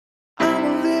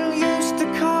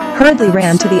hurriedly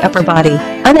ran to the upper body.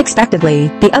 Unexpectedly,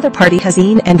 the other party has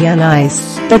Yin and Yang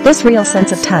eyes. But this real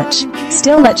sense of touch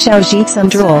still let Xiaoji some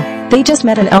drool. They just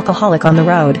met an alcoholic on the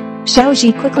road.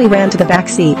 Xiaoji quickly ran to the back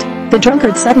seat. The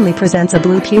drunkard suddenly presents a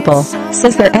blue pupil,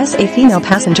 says there's a female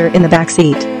passenger in the back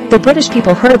seat. The British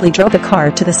people hurriedly drove the car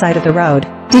to the side of the road.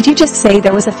 Did you just say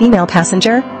there was a female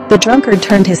passenger? The drunkard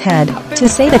turned his head to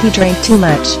say that he drank too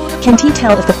much. Can't he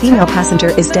tell if the female passenger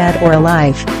is dead or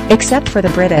alive? Except for the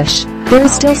British, there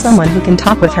is still someone who can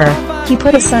talk with her. He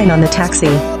put a sign on the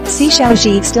taxi. See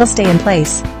Xiaoji still stay in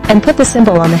place, and put the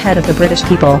symbol on the head of the British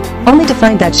people, only to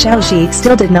find that Xiaoji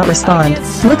still did not respond.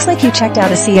 Looks like you checked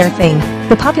out a CR thing.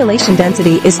 The population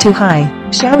density is too high.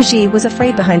 Xiaoji was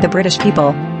afraid behind the British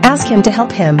people. Ask him to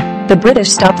help him. The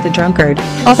British stopped the drunkard,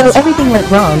 although everything went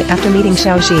wrong after meeting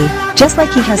Xiaoji. Just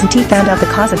like he hasn't found out the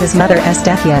cause of his mother's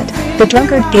death yet. The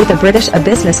drunkard gave the British a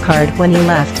business card when he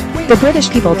left. The British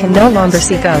people can no longer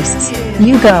see ghosts.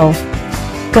 You go.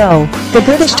 Go. The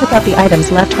British took out the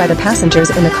items left by the passengers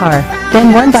in the car,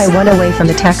 then one by one away from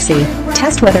the taxi.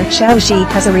 Test whether Xiaoji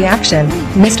has a reaction.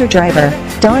 Mr. Driver,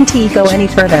 don't go any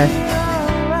further.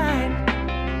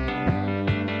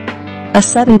 A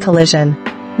sudden collision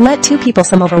let two people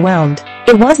some overwhelmed.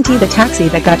 It wasn't the taxi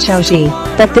that got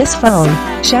Xiaoji, but this phone.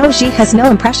 Xiaoji has no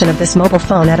impression of this mobile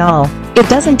phone at all. It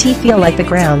doesn't feel like the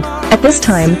ground. At this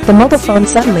time, the mobile phone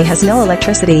suddenly has no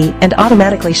electricity and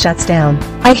automatically shuts down.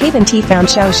 I haven't found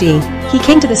Xiaoji. He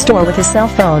came to the store with his cell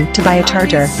phone to buy a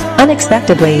charger.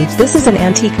 Unexpectedly, this is an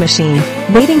antique machine,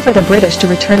 waiting for the British to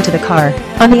return to the car.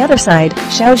 On the other side,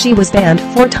 Xiaoji was banned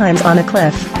 4 times on a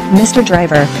cliff. Mr.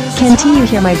 Driver, can't you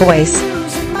hear my voice?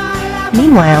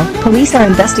 Meanwhile, police are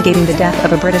investigating the death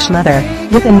of a British mother,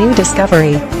 with a new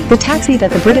discovery. The taxi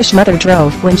that the British mother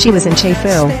drove when she was in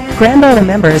Chefoo, Grandma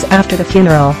remembers after the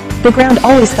funeral. The ground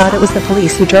always thought it was the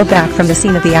police who drove back from the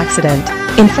scene of the accident.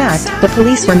 In fact, the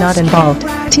police were not involved.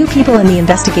 2 people in the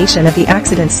investigation of the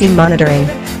accident seem monitoring.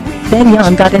 Then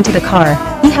Yang got into the car.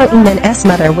 Hao Yunan's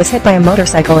mother was hit by a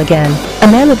motorcycle again.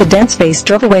 A man with a dense face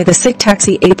drove away the sick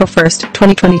taxi April 1st,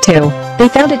 2022. They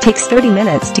found it takes 30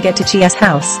 minutes to get to Chia's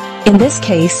house. In this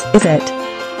case, is it?